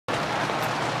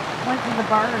went to the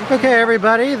bar and... Okay,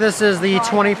 everybody, this is the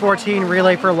 2014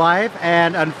 Relay for Life,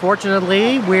 and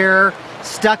unfortunately, we're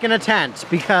stuck in a tent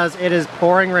because it is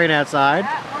pouring rain outside.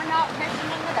 We're not fishing in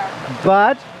the dark.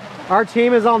 But our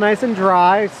team is all nice and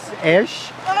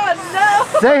dry-ish. Oh,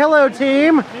 no! Say hello,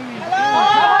 team!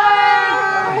 Hello!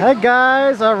 Hey,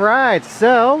 guys. All right,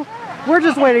 so we're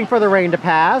just waiting for the rain to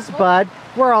pass, but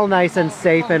we're all nice and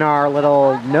safe in our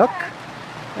little nook.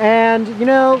 And, you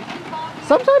know,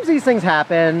 sometimes these things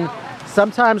happen.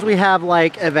 Sometimes we have,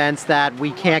 like, events that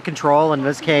we can't control. In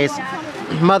this case,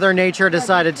 Mother Nature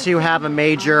decided to have a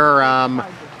major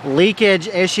leakage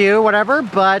issue, whatever.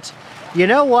 But you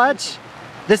know what?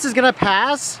 This is going to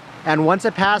pass. And once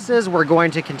it passes, we're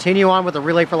going to continue on with the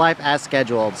Relay for Life as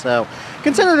scheduled. So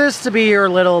consider this to be your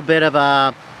little bit of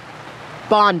a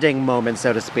bonding moment,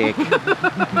 so to speak.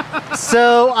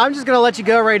 So I'm just going to let you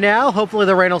go right now. Hopefully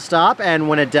the rain will stop. And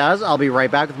when it does, I'll be right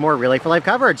back with more Relay for Life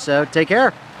coverage. So take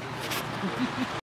care.